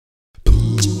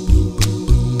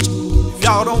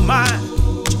y'all don't mind,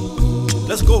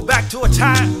 let's go back to a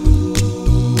time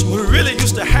when we really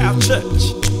used to have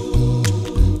church.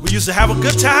 We used to have a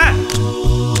good time,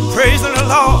 praising the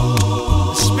Lord,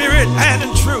 in spirit and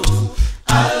in truth.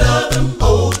 I love them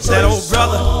old that old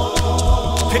brother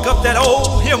pick up that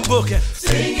old hymn book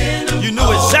and you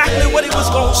knew exactly what he was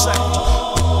going to say.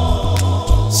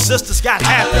 Sisters got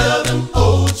happy,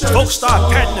 folks started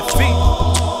patting their feet,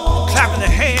 clapping their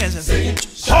hands, and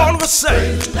all of a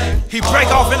sudden he break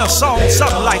off in a song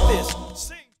something like this.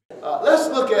 Let's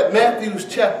look at Matthew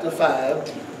chapter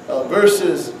 5,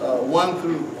 verses 1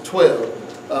 through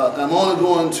 12. I'm only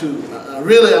going to,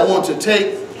 I want to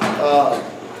take a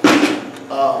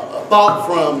thought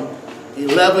from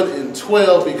 11 and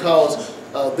 12 because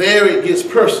there it gets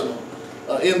personal.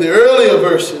 In the earlier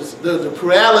verses, the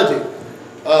plurality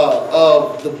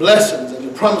of the blessings and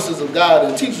the promises of God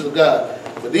and teachings of God.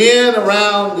 But then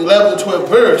around the 11 and 12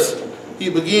 verse, he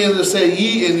begins to say,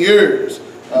 ye and yours.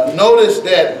 Notice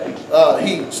that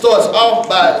he starts off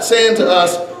by saying to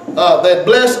us that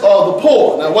blessed are the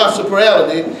poor. Now watch the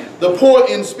plurality. The poor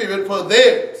in spirit, for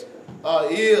theirs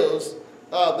is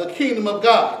the kingdom of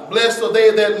God. Blessed are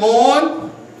they that mourn,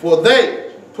 for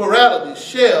they, plurality,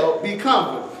 shall be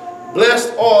comforted.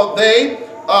 Blessed are they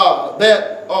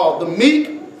that are the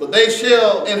meek, for they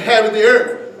shall inhabit the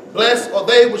earth. Blessed are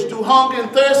they which do hunger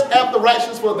and thirst after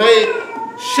righteousness, for they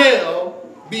shall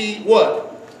be what?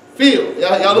 Filled.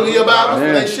 Y'all look at your Bibles,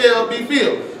 for they shall be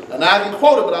filled. And I can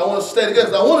quote it, but I want to stay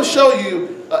together. I want to show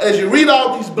you, as you read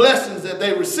all these blessings that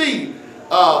they receive,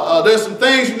 there's some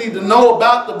things you need to know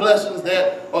about the blessings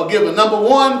that are given. Number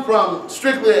one, from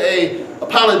strictly a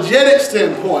apologetic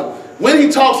standpoint, when he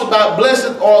talks about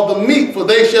blessed are the meek, for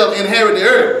they shall inherit the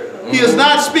earth, he is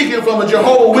not speaking from a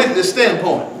Jehovah's Witness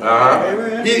standpoint.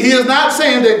 He is not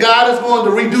saying that God is going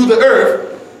to redo the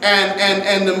earth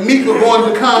and the meek are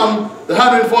going to come, the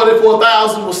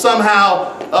 144,000 will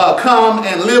somehow come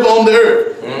and live on the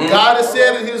earth. God has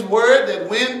said in his word that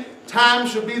when time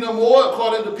should be no more,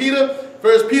 according to Peter,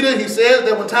 1 Peter, he says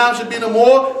that when time should be no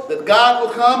more, that God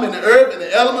will come and the earth and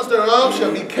the elements thereof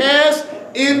shall be cast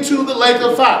into the lake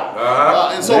of fire.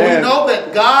 And so we know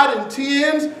that God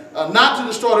intends not to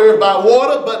destroy the earth by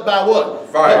water, but by what?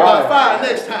 Fire. But by fire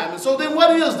next time. And so then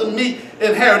what is the meek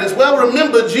inheritance? Well,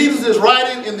 remember, Jesus is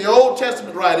writing in the Old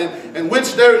Testament writing in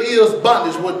which there is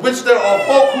bondage, with which there are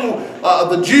folk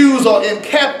who, the Jews are in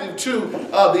captive to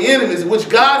the enemies, which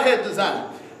God had designed.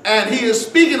 And he is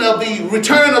speaking of the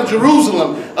return of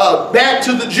Jerusalem back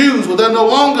to the Jews, where they're no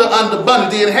longer under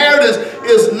bondage. The inheritance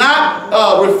is not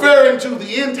referring to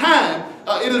the end time.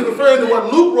 It is referring to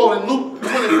what Luke wrote in Luke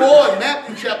 24 and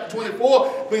Matthew chapter 24,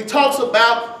 when he talks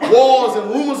about wars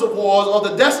and rumors of wars, or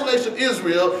the desolation of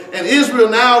Israel, and Israel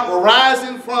now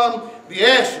arising from the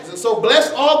ashes. And so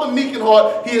blessed are the meek in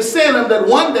heart. He is saying that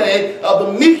one day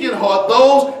the meek in heart,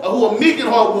 those who are meek in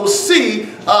heart, will see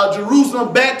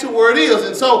Jerusalem back to where it is.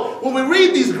 And so when we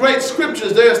read these great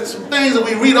scriptures, there's some things that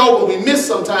we read over, we miss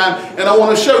sometime, and I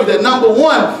want to show you that. Number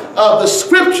one, the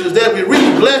scriptures that we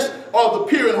read, blessed are the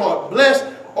pure in heart, blessed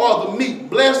are the meek,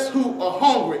 blessed who are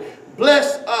hungry,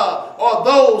 blessed are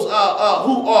those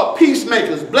who are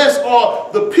peacemakers, blessed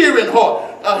are the pure in heart.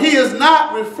 He is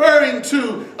not referring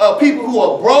to people who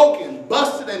are broke and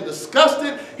busted and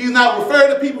disgusted. He's not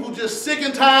referring to people who are just sick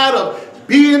and tired of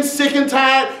being sick and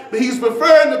tired, but he's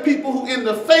referring to people who in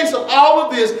the face of all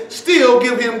of this still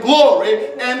give him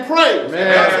glory and praise.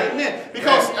 Amen.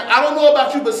 Because I don't know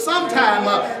about you, but sometimes,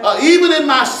 even in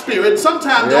my spirit,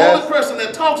 sometimes the only person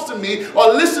that talks to me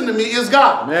or listens to me is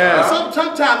God.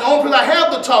 Sometimes the only person I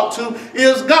have to talk to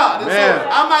is God. And so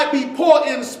I might be poor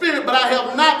in spirit, but I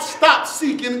have not stopped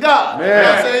seeking God.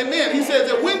 Amen. He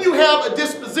says that when you have a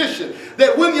disposition,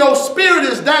 that when your spirit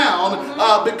is down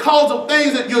because of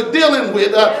things that you're dealing with,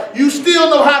 you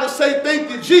still know how to say thank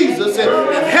you, Jesus, and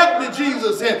help me,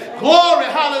 Jesus, and glory,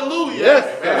 hallelujah.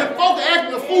 And when folks are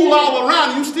acting a fool all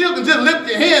around, you still can just lift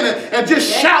your hand and just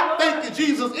shout thank you,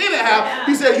 Jesus, anyhow.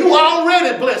 He said you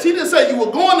already blessed. He didn't say you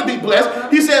were going to be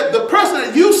blessed. He said the person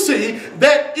that you see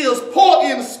that is poor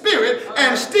in spirit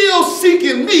and still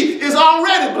seeking me is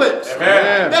already blessed.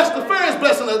 That's the first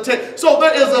blessing of the text. So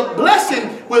there is a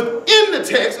blessing within the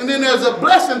text, and then there's a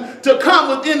blessing to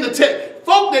come within the text.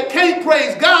 Folk that can't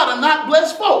praise God are not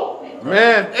blessed folk.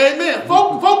 Amen.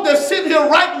 Folk that sit here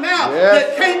right now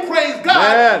that can't praise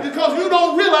God because you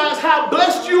don't realize how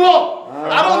blessed you are.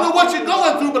 I don't know what you're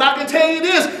going through, but I can tell you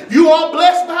this. You are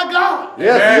blessed by God. You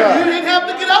didn't have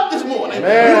to get up this morning.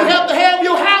 You don't have to have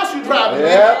your house you're driving in.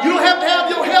 You don't have to have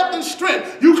your health and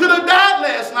strength. You could have died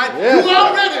last night. You're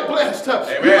already blessed.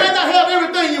 You may not have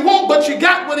everything you want, but you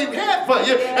got what he had for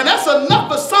you. And that's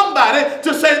enough for somebody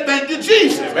to say, thank you,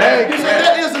 Jesus. He said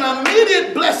that is an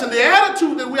immediate blessing. The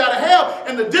attitude that we ought to have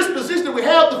and the disposition that we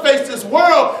have to face this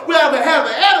world, we ought to have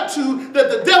the attitude that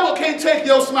the devil can't take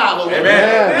your smile away.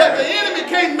 That the enemy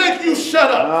can't make you shut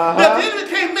up. That the enemy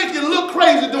can't make you look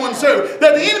crazy doing service.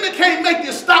 That the enemy can't make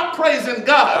you stop praising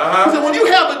God. He said when you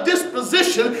have a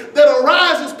disposition that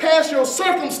arises past your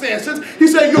circumstances, he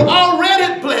said you're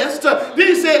already blessed. Then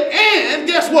he said, and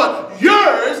guess what?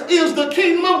 Yours is the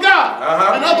kingdom of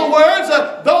God. In other words,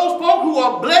 those folk who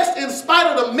are blessed in spite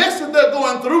of the mess that they're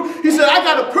going through, he said, I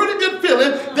got a pretty good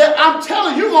feeling that I'm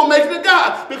telling you, you're going to make it to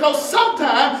God. Because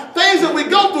sometimes things that we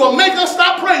go through will make us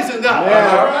stop praising God.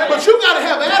 But you got to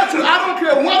have an attitude. I don't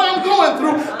care what I'm going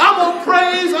through. I'm going to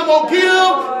praise. I'm going to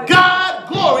give God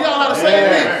glory. Y'all know how to say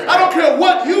amen. I don't care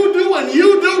what you do and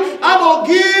you do. I'm going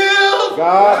to give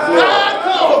God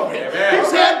glory. He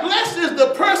said, blessed is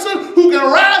the person who can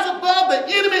rise above the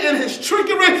enemy and his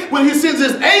trickery when he sends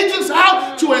his agents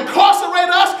out to incarcerate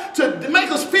us, to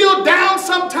make us feel down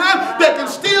sometime, that can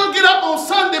still get up on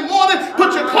Sunday morning,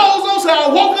 put your clothes on, say, I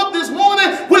woke up this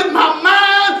morning with my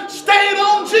mind stayed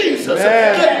on Jesus.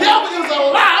 The devil is a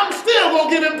lie. I'm still going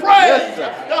to give him praise.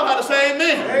 Y'all have to say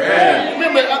amen.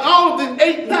 Remember, in all of the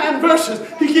 8, 9 verses,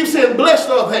 he keeps saying, blessed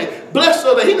are they. Blessed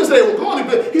are they. He didn't say, well, going to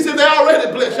be blessed. He said, they're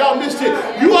already blessed. Y'all missed it.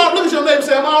 You all look at your neighbor and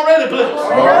say, I'm already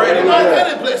blessed. I'm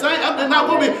already blessed. I'm not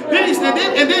going to be. Then he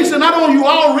said, not only you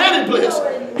already blessed,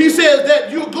 he says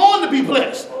that you're going to be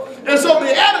blessed. And so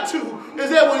the attitude is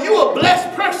that when you're a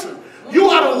blessed person, you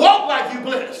ought to walk like you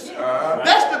blessed.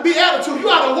 That's the beatitude. You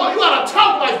ought to walk, you ought to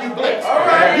talk like you blessed.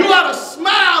 You ought to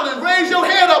smile and raise your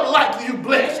head up like you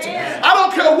blessed. I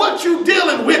don't care what you're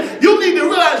dealing with. You need to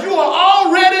realize you are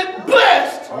already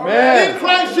blessed in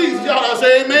Christ Jesus. Y'all ought to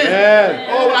say amen.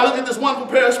 Oh, when I look at this wonderful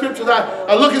pair of scriptures,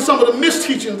 I look at some of the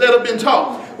misteachings that have been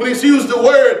taught. When he's used the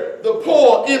word, the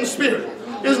poor in spirit,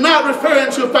 is not referring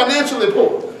to financially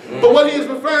poor. But what he is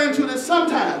referring to is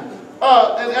sometimes, and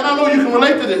I know you can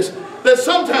relate to this, that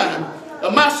sometimes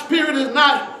my spirit is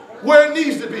not where it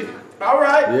needs to be. All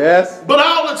right. Yes. But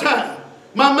all the time,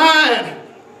 my mind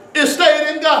is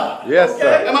stayed in God. Yes,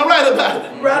 sir. Am I right about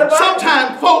it? Right about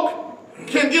sometimes folk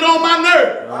can get on my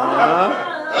nerve.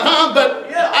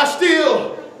 But I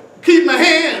still keep my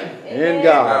hand in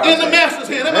God. In the master's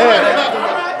hand. Am I right about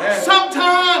it?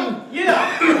 Sometimes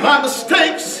my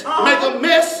mistakes make a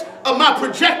mess of my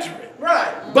trajectory.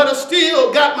 Right. But I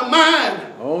still got my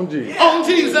mind on Jesus. On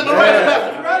Jesus, am I right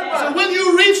about it? So when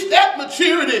you reach that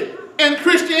maturity in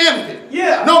Christianity,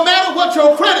 no matter what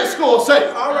your credit score say,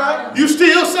 you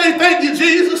still say thank you,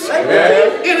 Jesus.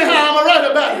 Anyhow, am I right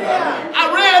about it? I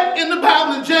read in the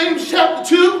Bible in James chapter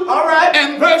 2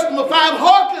 and verse number 5,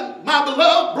 hearken, my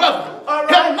beloved brother,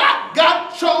 have not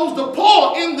God chose the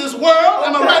poor in this world,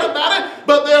 am I right about it?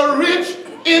 But they're rich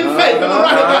in faith, am I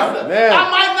right about it? I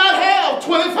might not have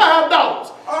 $25,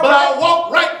 but I'll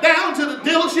walk right down to the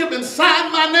dealership and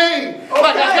sign my name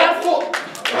like I got for.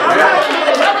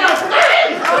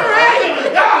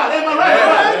 God, am I right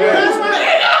about it?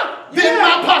 This in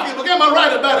my pocketbook, am I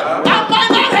right about it? I might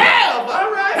not have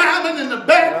diamond in the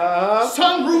back,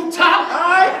 sunroof top,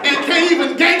 and can't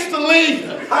even gangster lean.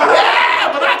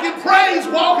 But I can praise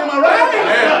walk, am I right about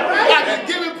it? I can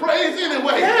give him praise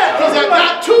anyway, because I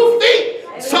got 2 feet.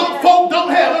 Some folk don't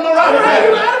have him around. I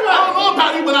don't know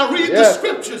about you, but I read the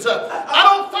scriptures. I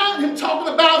don't find him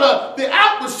talking about the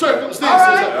outward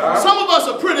circumstances. Some of us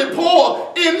are pretty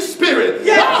poor in spirit.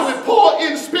 Why are we poor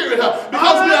in spirit?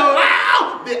 Because we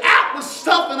allow the outward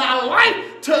stuff in our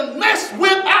life to mess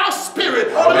with our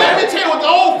spirit. But let me tell you what the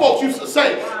old folks used to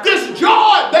say. This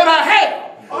joy that I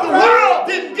have, the world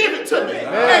didn't give it to me.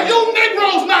 And you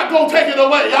Negroes not going to take it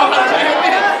away. Y'all got to say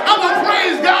amen. I'm going to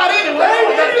praise God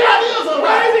anyway. God is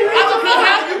alive. I don't care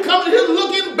how you come in here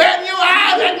looking, batting your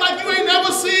eyes, acting like you ain't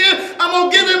never seen it. I'm going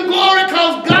to give him glory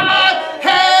because God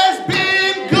has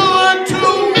been good to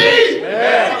me.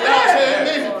 Y'all say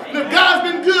amen. And if God's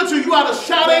been good to you, you ought to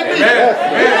shout amen.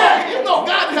 You know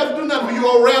God has to do nothing for you,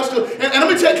 old rascal. And let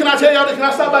me tell you, can I tell y'all this? Can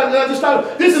I stop by and just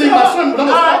stop? This is my sermon, but I'm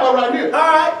going to stop right here.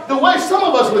 The way some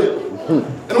of us live,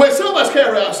 and the way some of us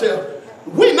carry ourselves,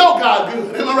 we know God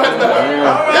good. Am I right about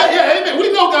that? Amen.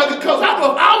 We know God good because I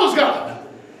know if I was God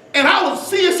and I was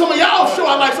seeing some of y'all show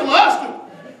out like some of us do.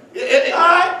 You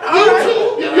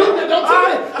too. You don't tell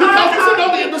me. Because you said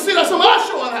don't get to see that some of us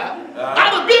showing out.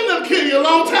 I'd have been them kill you a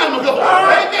long time ago.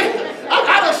 Amen.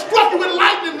 I'd have struck you with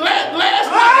lightning last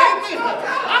night. Amen.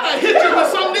 I'd have hit you with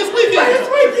something this weekend.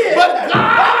 But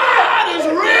God is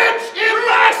rich in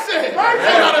mercy.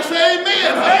 You gotta say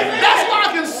amen. That's why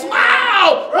I can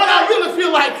smile when I really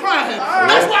feel like crying.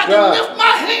 That's why I can lift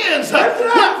my hands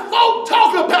when folk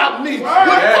talk about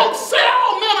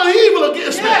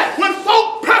When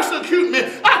folk persecute me,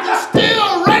 I can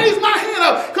still raise my hand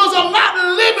up because I'm not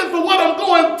living for what I'm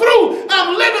going through.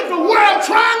 I'm living for where I'm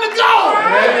trying to go.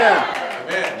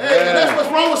 Hey, and that's what's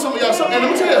wrong with some of y'all. And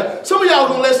let me tell you, some of y'all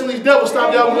going to let some of these devils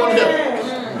stop y'all from going to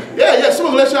heaven. Yeah, some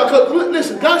of them let y'all come.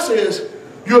 Listen, God says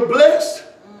you're blessed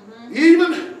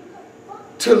even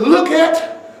to look at.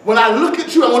 When I look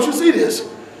at you, I want you to see this.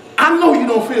 I know you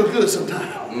don't feel good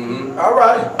sometimes. All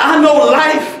right. I know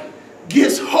life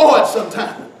gets hard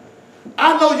sometimes.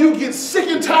 I know you get sick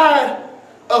and tired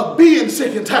of being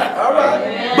sick and tired. All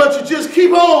right. But you just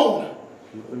keep on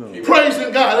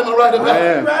praising God. Am I right about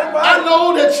it? I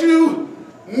know that you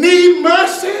need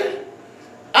mercy.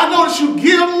 I know that you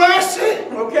give mercy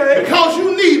because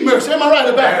you need mercy. Am I right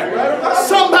about it?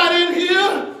 Somebody in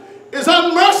here is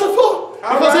unmerciful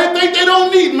because they think they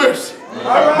don't need mercy.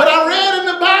 But I read in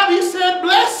the Bible, he said,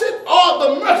 blessed are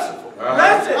the merciful.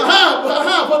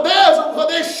 For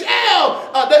they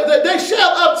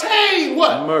shall obtain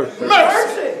what?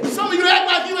 Mercy. Some of you act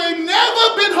like you ain't never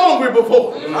been hungry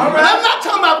before. And I'm not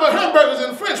talking about for hamburgers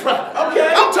and french fries.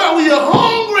 I'm talking when you're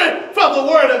hungry for the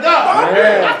word of God.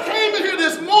 I came in here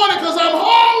this morning because I'm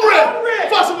hungry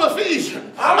for some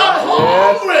Ephesians. I'm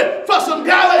hungry for some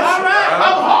Galatians.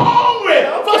 I'm hungry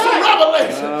for some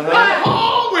Revelation. I'm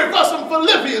hungry for some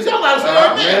Philippians. Y'all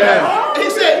understand? He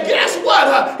said, guess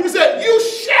what? He said, you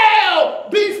shall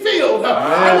be filled.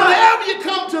 And whenever you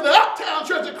come to the Uptown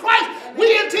Church of Christ, we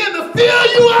intend to fill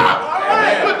you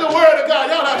up with the word of God.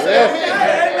 Y'all understand?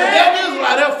 And that is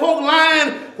right. That folk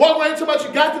lying, walking around too much,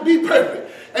 you got to be perfect.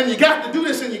 And you got to do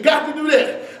this and you got to do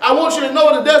that. I want you to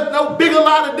know that there's no bigger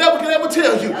lie the devil can ever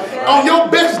tell you. On your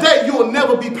best day, you will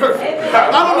never be perfect. I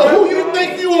don't know who you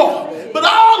think you are, but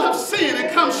all have sinned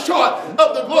and come short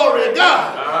of the glory of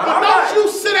God. But don't you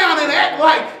sit down and act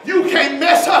like you can't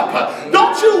mess up.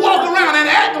 Don't you walk around and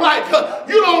act like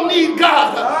you don't need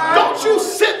God. Don't you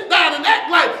sit down and act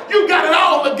like you got it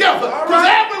all together. Because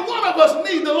every one of us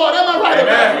need the Lord. Am I right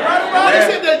about it? But he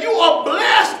said that you are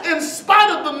blessed in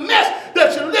spite of the mess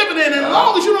that you're living in. And as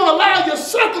long as you don't allow your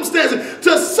circumstances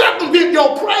to circumvent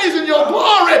your praise and your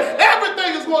glory,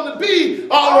 everything is going to be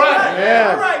all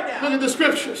right. Look at the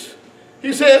scriptures.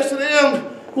 He says to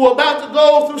them who are about to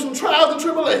go through some trials and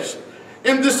tribulation,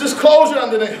 in this disclosure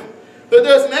unto them, that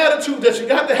there's an attitude that you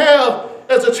got to have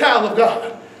as a child of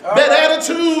God. That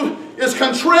attitude is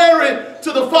contrary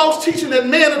to the false teaching that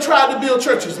men have tried to build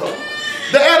churches on.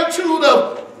 The attitude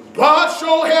of God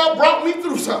sure have brought me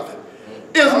through something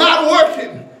is not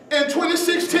working in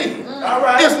 2016.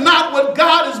 It's not what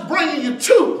God is bringing you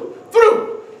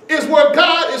through. It's where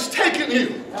God is taking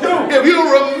you. If you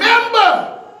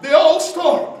remember the old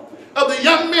story of the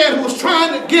young man who was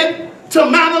trying to get to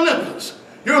Mount Olympus.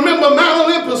 You remember Mount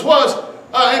Olympus was,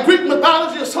 in Greek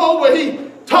mythology, a soul where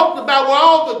he talked about where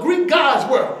all the Greek gods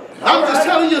were. I'm just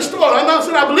telling you a story. I'm not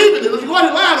saying I believe in it. Don't you go ahead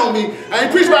and lie on me. I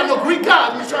ain't preaching about no Greek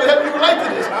gods. I'm just trying to help you relate to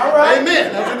this. Amen.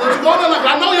 Don't you go on,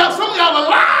 I know y'all, some of y'all are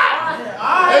lying.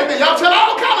 Amen. Y'all tell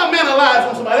all kind of men are lies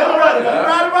on somebody. Am I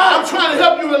right? I'm trying to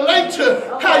help you relate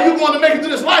to how you're going to make it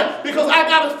through this life, because I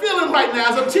got a feeling right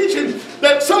now as I'm teaching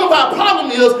that some of our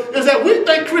problem is that we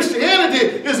think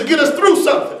Christianity is to get us through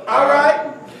something.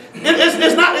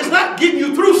 It's not getting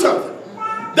you through something.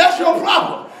 That's your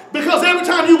problem. Because every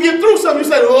time you get through something, you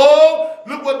say, oh,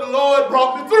 look what the Lord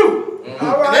brought me through.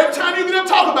 And every time you get to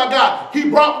talk about God, he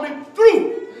brought me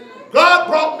through. God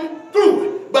brought me through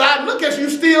it. But I look at you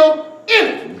still in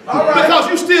it. Because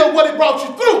you still what he brought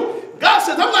you through. God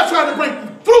says, I'm not trying to bring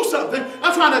you through something.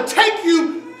 I'm trying to take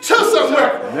you to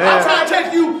somewhere. I'm trying to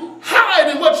take you higher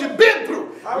than what you've been through.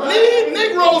 Leave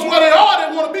Negroes where they are.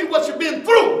 They want to be what you've been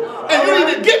through. And you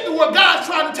need to get to where God's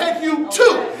trying to take you to.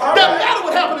 Doesn't matter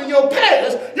what happened in your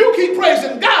past. You keep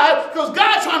praising God because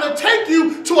God's trying to take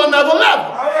you to another level.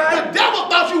 The devil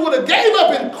thought you would have gave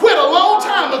up and quit a long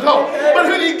time ago. But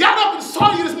when he got up and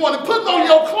saw you this morning, putting on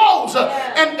your clothes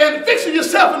and fixing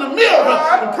yourself in the mirror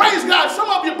and praise God. Some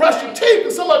of you brushed your teeth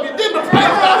and some of you didn't, but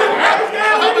praise God.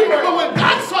 But when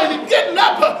God saw you getting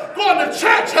up, going to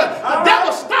church, the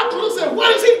devil stopped and said, what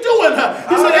is he doing?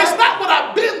 He said, it's not what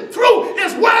I've been through,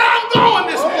 it's where I'm going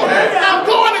this morning. I'm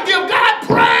going to give God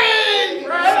praise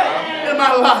in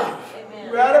my life.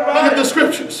 Look at the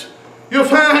scriptures. You'll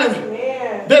find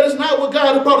that is not what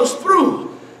God has brought us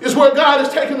through, it's where God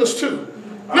has taken us to.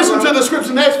 Listen to the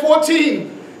scripture in Acts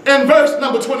 14 and verse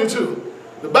number 22.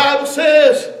 The Bible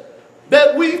says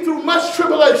that we through much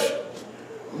tribulation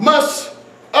must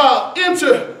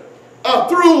enter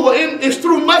through, it's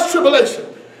through much tribulation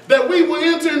that we will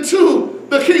enter into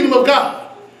the kingdom of God.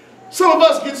 Some of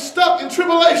us get stuck in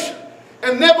tribulation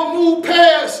and never move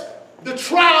past the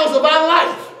trials of our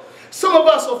life. Some of of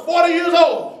us are 40 years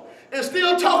old and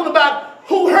still talking about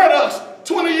who hurt us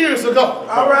 20 years ago.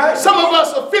 All right. Some of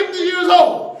us are 50 years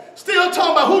old, still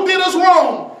talking about who did us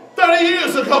wrong 30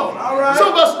 years ago. All right. Some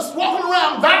of us are walking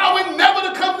around vowing never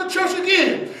to come to church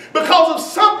again because of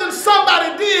something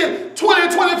somebody did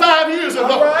 20, 25 years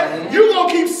ago. All right. You're going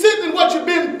to keep sitting in what you've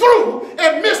been through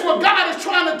and miss what God is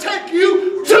trying to take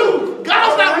you to.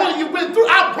 God's not what you've been through.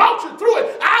 I brought you through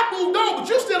it. I moved on, but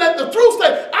you're still at the through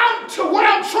stage. I'm to where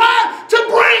I'm trying to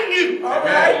bring you. All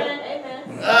right.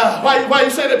 Amen. Why you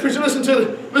say that, preacher? Listen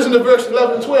to verse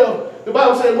 11 and 12. The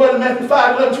Bible says, word in Matthew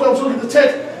 5, 11, 12. So look at the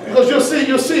text, because you'll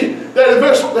see that in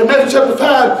Matthew chapter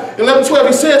 5, 11, 12,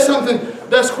 he says something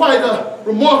that's quite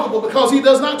remarkable, because he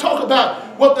does not talk about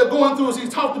what they're going through as he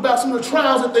talked about some of the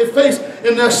trials that they face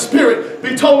in their spirit.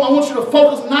 He told them, I want you to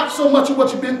focus not so much on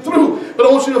what you've been through, but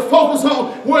I want you to focus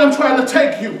on where I'm trying to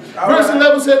take you. Verse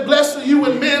 11 said, blessed are you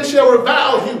when men shall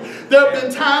revile you. There have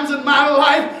been times in my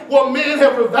life where men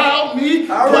have reviled me,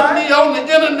 put me on the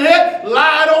internet,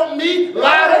 lied on me,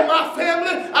 lied on my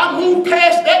family. I moved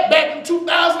past that back in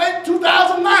 2008,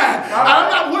 2009. I'm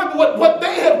not worried about what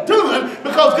they have done,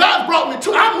 because God brought me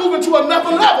to, I'm moving to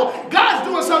another level. God's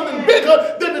doing something bigger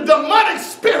than the demonic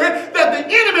spirit that the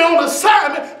enemy on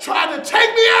assignment tried to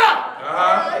take me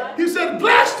out. He said,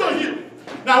 blessed are you.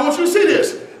 Now I want you to see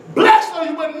this. Blessed are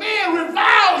you when men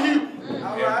revile you.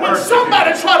 When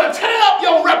somebody try to tear up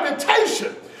your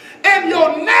reputation and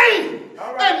your name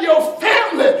and your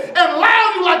family and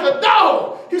lie on you like a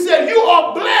dog, he said, you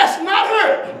are blessed, not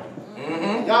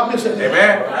hurt. Y'all miss it.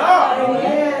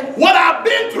 Amen. What I've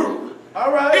been through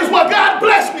is what God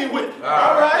blessed me with.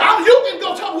 You can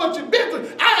go talk what you've been through.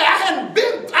 I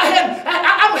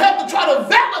don't have to try to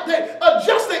validate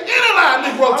just the inner line,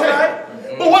 Negro Tech.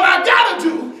 But what I got to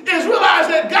do is realize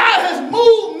that God has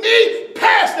moved me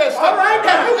past that stuff.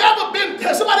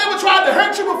 Has somebody ever tried to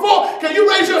hurt you before? Can you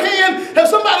raise your hand? Has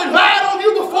somebody lied on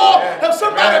you before? Have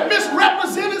somebody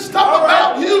misrepresented stuff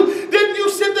about you? Didn't you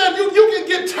sit there? You can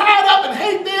get tied up and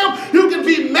hate them. You can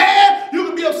be mad. You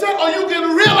can be upset. Or you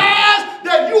can realize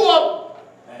that you are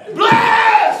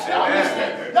blessed.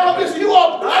 Y'all listen. You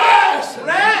are blessed.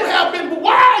 You have been.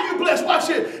 Why are you blessed? Watch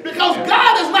it. Because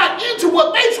God is not into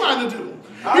what they're trying to do.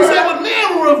 He said, when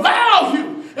men will revile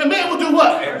you, and men will do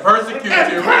what? And persecute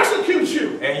you. Persecute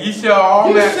you. And ye shall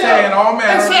all say all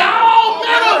manner. And say all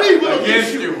manner of evil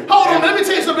against you. Hold on, let me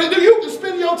tell you something. You can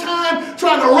spend your time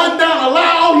trying to run down a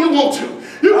lie all you want to.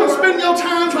 You can spend your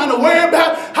time trying to worry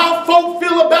about how folk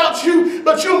feel about you,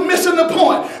 but you're missing the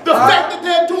point. The fact that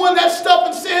they're doing that stuff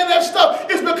and saying that stuff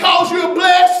is because you're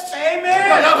blessed.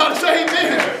 Amen. Y'all got to say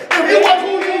amen. If you weren't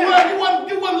who you were,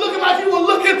 you weren't looking like you were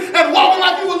looking and walking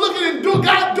like you were looking and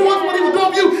God doing what he was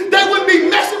doing for you, they wouldn't be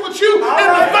messing with you in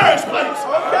the first place.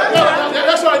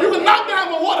 That's right. You can knock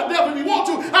down my water devil if you want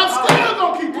to. I'm still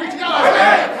going to keep preaching.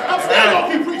 I'm still going to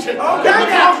keep preaching.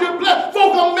 Because you're blessed.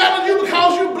 Folk are mad at you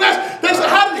because you're blessed. They say,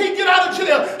 how did he get out of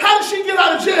jail? How did she get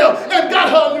out of jail and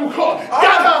got her a new car,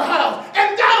 got her a house,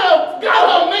 and got her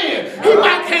a man? He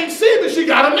might can't see, but she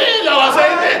got a man, y'all. I say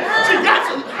amen. She got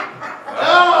some.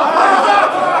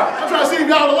 I'm trying to see if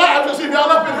y'all alive. I'm trying to see if y'all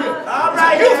up in here.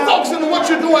 You focusing on what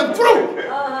you're going through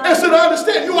instead of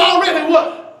understand you already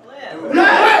what? You're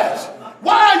blessed.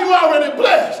 Why are you already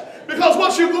blessed? Because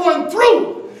what you're going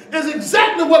through is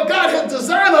exactly what God has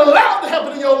designed and allowed to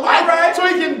happen in your life so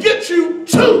he can get you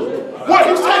to where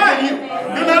he's taking you.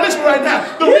 You're not listening right now.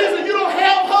 The reason you don't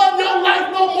have her in your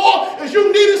life no more is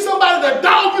you needed somebody to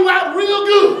dog you out real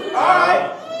good.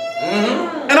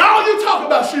 And all you talk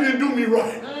about, she didn't do me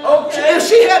right. If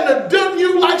she hadn't done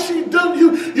you like she done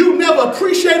you, you never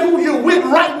appreciate who you're with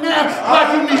right now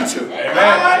like you need to.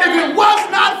 If it was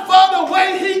not for the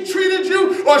way he treated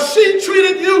you or she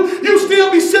treated you, you still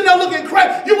be sitting there looking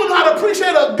crazy. You wouldn't know how to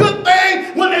appreciate a good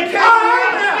thing when they came.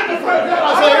 Amen.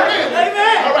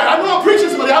 All right, I know I'm preaching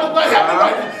somebody. I'm trying to help me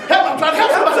right now. I'm trying to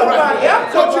help somebody right now.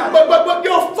 But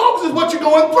your focus is what you're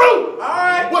going through.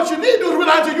 What you need to do is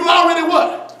realize that you already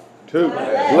what? You're going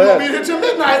to be here till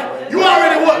midnight. You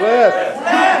already what? Blessed.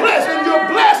 You're blessed. And you're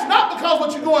blessed not because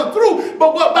what you're going through,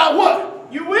 but by what?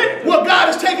 You win. What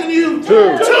God is taking you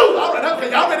to. All right,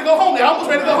 okay. Y'all ready to go home now? Almost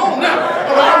ready to go home now.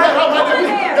 All right.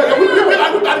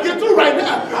 We're about to get through right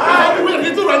now. We're going to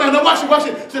get through right now. Now watch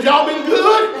it. Since y'all been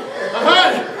good,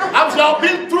 y'all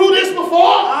been through this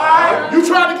before. You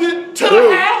trying to get to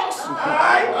the house.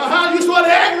 You started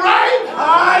to act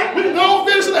right. We can go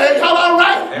finish it. Hey, y'all all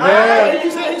right? He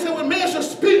said, when men should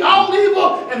speak all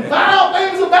evil and vile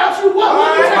things about you, what?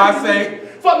 For my sake.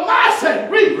 For my sake.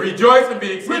 Rejoice and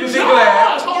be exceedingly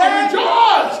glad. Hold on,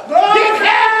 rejoice. Get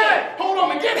happy. Hold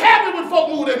on, and get happy when folk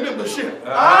move their membership.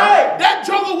 That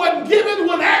joker wasn't given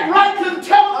when Act Right couldn't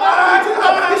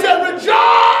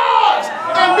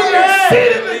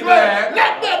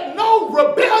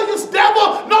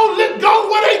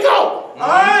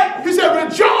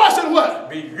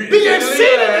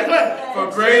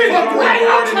great.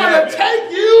 I'm trying to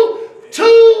take you to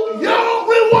your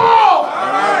reward.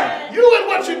 You and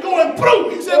what you're going through.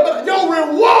 He said, but your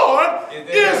reward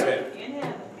is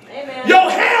your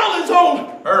hell is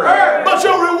on earth, but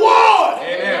your reward.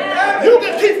 You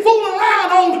can keep fooling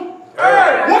around on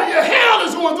what your hell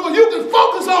is going through. You can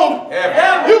focus on.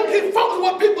 You can keep focusing on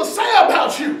what people say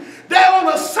about you. They're on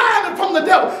assignment from the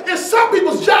devil. It's some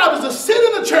people's job is to sit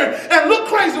in the church and look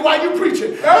crazy while you're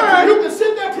preaching. You can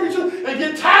sit there preaching and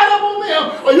get tied up on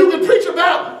them, or you can preach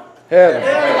about heaven.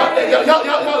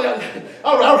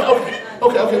 All right.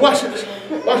 Okay, watch this.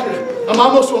 I'm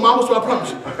almost through, I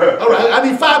promise you. All right, I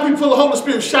need 5 people full of the Holy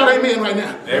Spirit. Shout amen right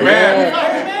now. Amen.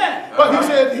 But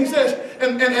he says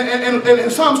in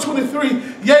Psalms 23,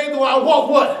 yea, though I walk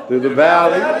what? Through the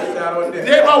valley. Yea,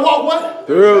 though I walk what?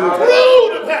 Through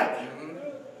the valley.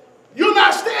 You're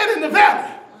not staying in the valley.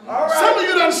 Some of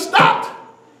you done stopped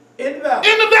in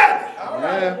the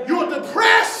valley. You're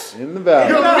depressed. In the valley.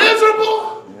 You're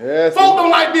miserable. Yes. Folk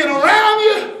don't like being around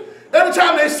you. Every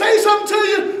time they say something to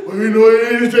you, well, you know,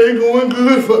 it ain't going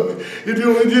good for me. I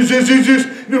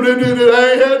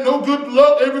ain't had no good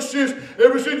luck ever since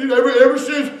Brother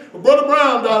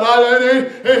Brown died. I ain't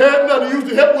had nothing. He used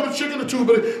to help with a chicken or two,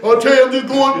 but I'll tell you, I'm just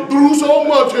going through so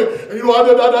much. And you know,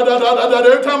 every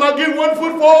time I get 1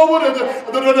 foot forward, I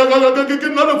get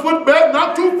another foot back,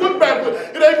 not 2 foot back. But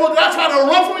it ain't going. I try to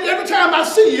run from you every time I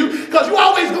see you, because you're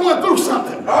always going through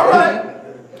something. All right.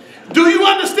 Do you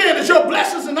understand that your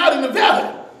blessings are not in the valley?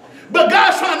 But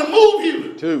God's trying to move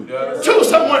you to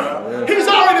somewhere. He's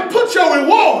already put your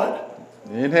reward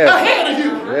ahead of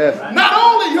you. Yes. Not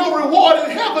only your reward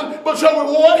in heaven, but your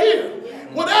reward here.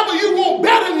 Whatever you want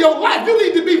better in your life, you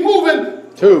need to be moving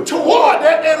toward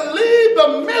that and leave the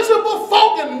miserable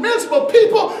folk and miserable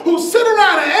people who sit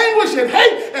around in anguish and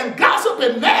hate and gossip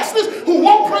and nastiness, who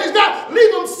won't praise God. Leave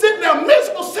them sitting their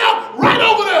miserable self right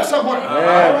over there somewhere.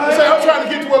 You say, I'm trying to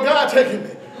get to where God's taking me.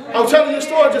 I was telling you a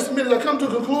story just a minute. I come to a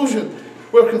conclusion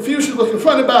where Confucius was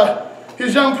confronted by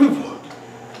his young people.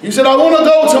 He said, I want to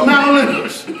go to Mount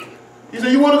Olympus. He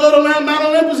said, you want to go to Mount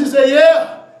Olympus? He said,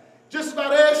 yeah. Just about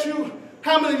to ask you,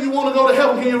 how many of you want to go to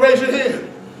heaven? Can you raise your hand?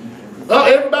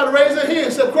 Everybody raise their hand,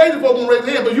 except crazy folks won't raise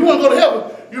their hand, but you want to go to heaven,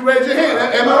 you raise your hand.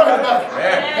 Am I right about it?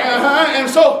 And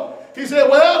so he said,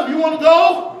 well, if you want to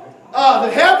go to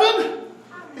heaven,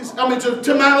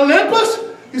 to Mount Olympus,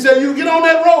 he said, you get on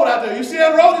that road out there. You see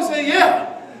that road? He said, yeah.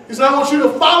 He said, I want you to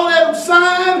follow that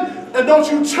sign, and don't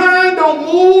you turn, don't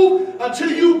move until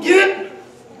you get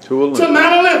to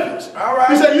Mount Olympus. All right.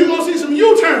 He said, you're going to see some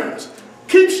U-turns.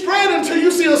 Keep straight until you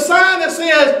see a sign that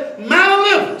says Mount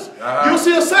Olympus. You'll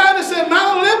see a sign that says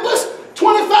Mount Olympus,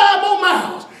 25 more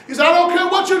miles. He said, I don't care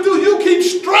what you do. You keep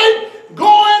straight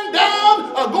going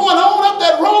down or going on up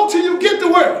that road till you get to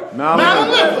where? Mount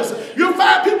Olympus. You'll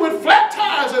find people with flat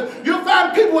tires, and you'll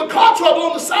find people with car trouble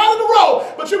on the side of the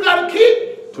road. But you got to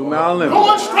keep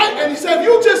going straight. And he said, if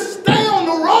you just stay on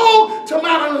the road to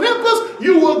Mount Olympus,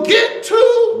 you will get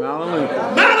to Mount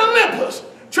Olympus.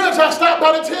 Church, I stopped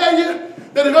by to tell you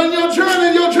that if on your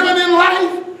journey in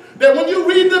life, that when you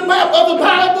read the map of the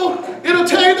Bible, it'll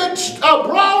tell you that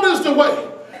broad is the way,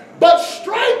 but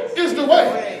straight is the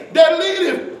way that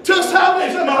leadeth to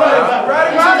salvation. Am I right about it?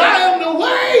 He says, I am the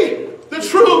way, the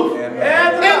truth, and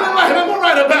the life. Am I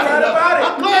right about it?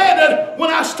 I'm glad that when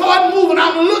I start moving,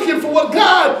 I'm looking for what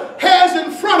God has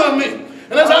in front of me.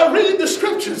 And as I read the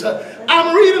scriptures,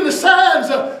 I'm reading the signs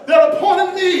that are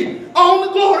pointing me on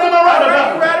the glory. Am I right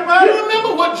about it? You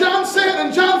remember what John said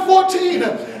in John 14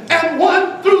 and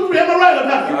 1 through 3. Am I right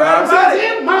about it? It says,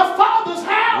 in my Father's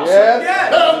house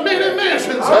there are many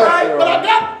mansions. But I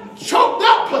got choked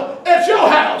up at your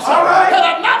house. Had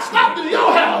I not stopped at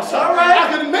your house, I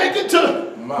could make it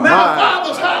to my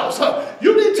Father's house.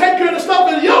 You need to take care of the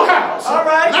stuff in your house.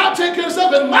 And I'll take care of the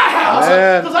stuff in my house.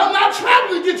 Because I'm not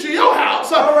traveling to get you your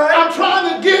house. I'm trying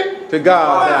to get to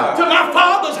God's house. To my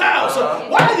Father's house.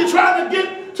 Why are you trying to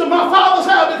get to my Father's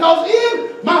house? Because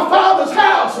in my Father's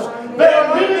house there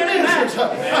are many mansions.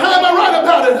 Am I right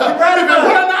about it? If it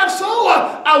were not so,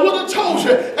 I would have told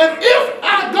you. And if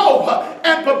I go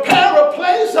and prepare a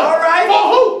place for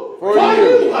who? For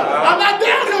you. I'm not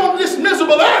down here on this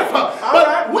miserable earth.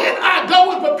 But when I go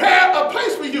and prepare a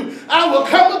place for you, I will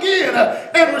come again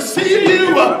and receive you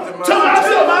to myself.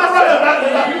 Am I right about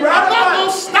it? I'm not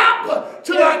going to stop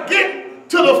till I get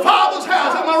to the Father's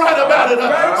house. Am I right about it? 2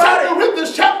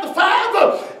 Corinthians chapter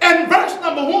 5 and verse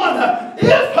number 1.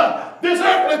 If this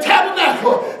earthly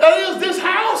tabernacle, that is this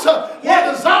house, were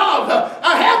dissolved,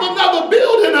 I have another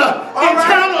building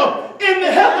eternal in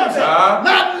the heavens,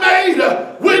 not made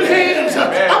with hands.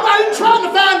 I'm not even trying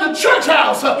to find the church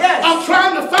house. I'm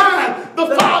trying to find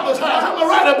the Father's house. Am I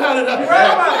right about it? it. I'm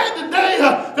glad today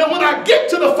that when I get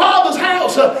to the Father's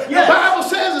house, the Bible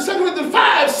says in 2 Corinthians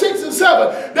 5, 6, and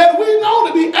 7 that we know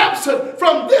to be absent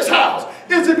from this house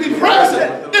is to be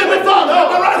present in the Father.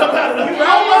 Am I right about it?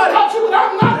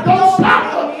 I'm not going to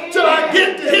stop till I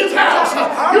get to his house.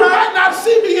 You might not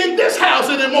see me in this house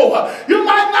anymore. You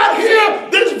might not hear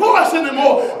this voice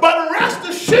anymore. But rest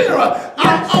assured,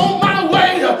 I'm on my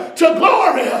way to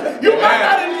glory. You might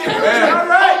not encourage me on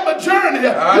my journey.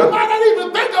 You might not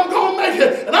even think I'm going to make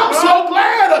it. And I'm so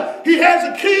glad he has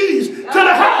the keys to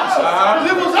the house.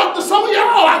 If it was up to some of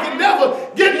y'all, I could never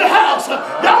get in the house.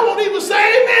 Y'all won't even say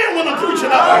amen when I'm preaching.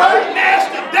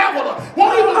 Nasty devil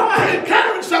won't even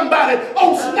encourage somebody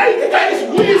on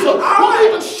snake-faced weasel. Won't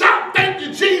even shout, thank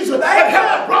you, Jesus, and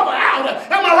help a brother out.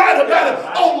 Am I right about it?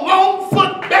 On long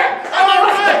foot back. Am I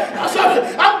right?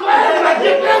 I'm glad when I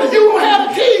get there that you don't have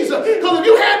the keys. Because if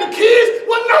you had the keys,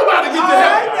 well, nobody get to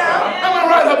heaven. Am I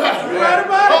right about it?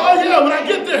 Oh, yeah, when I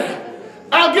get there,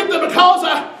 I'll get there because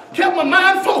I kept my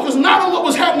mind focused not on what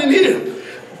was happening here,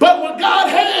 but what God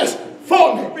has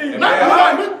for me. Not what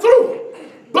I went through,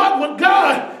 but what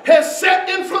God has set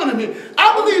in front of me.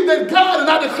 I believe that God, and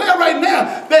I declare right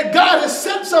now, that God has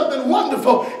set something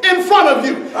wonderful in front of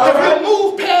you. If you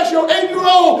move past your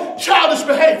 8-year-old childish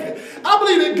behavior, I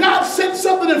believe that God set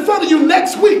something in front of you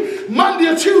next week, Monday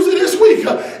or Tuesday this week.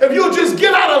 If you'll just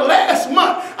get out of last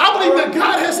month, I believe that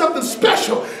God has something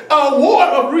special,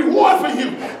 a reward for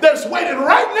you that's waiting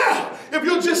right now. If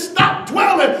you'll just stop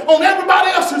dwelling on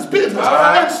everybody else's business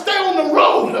and stay on the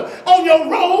road, on your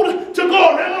road to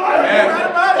glory.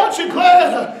 Aren't you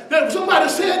glad that somebody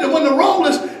said that when the road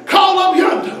is called up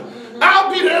yonder,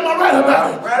 I'll be there? Am I right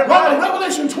about it?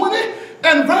 Revelation 20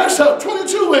 and verse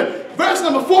 22 and verse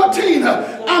number 14.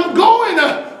 I'm going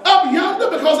up yonder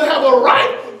because I have a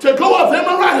right to go up. Am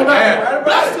I right about it?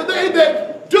 Blessed are they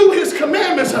that do his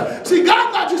commandments. See,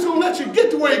 God's not just going to let you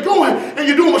get to where you're going and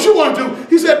you're doing what you want to do.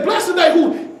 He said, blessed are they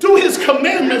who do his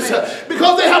commandments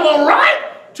because they have a right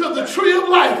to the tree of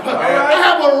life. They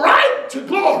have a right to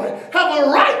glory. Have a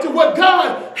right to what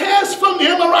God has for me.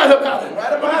 Am I right about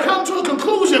it? When we come to a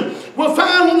conclusion, we'll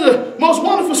find one of the most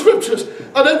wonderful scriptures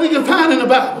that we can find in the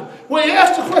Bible, where he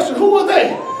asks the question, who are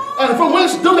they? From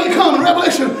whence do they come? In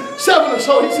Revelation 7 or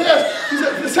so, he says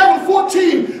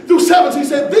 7:14 through 17, he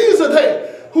said, these are they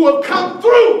who have come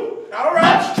through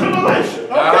much tribulation.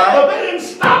 But they didn't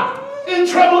stop in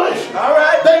tribulation.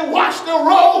 They washed their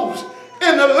robes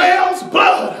in the Lamb's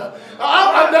blood.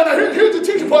 Here's the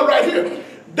teaching part right here.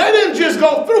 They didn't just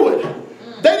go through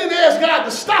it. They didn't ask God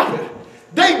to stop it.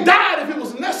 They died if it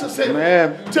was necessary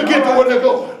to get to where they're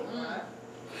going.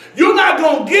 You're not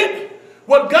going to get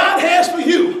what God has for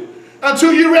you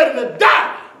until you're ready to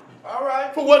die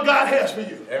for what God has for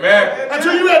you.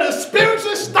 Until you're ready to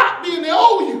spiritually stop being the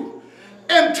old you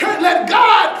and let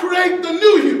God create the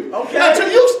new you.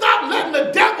 Until you stop letting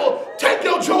the devil take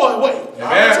your joy away.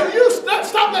 Until you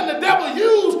stop letting the devil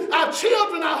use our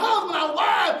children, our husband, our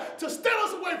wives to steal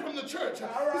us away from the church.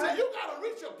 He said, you got to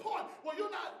reach a point where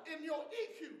you're not in your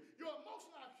EQ, your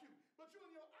emotional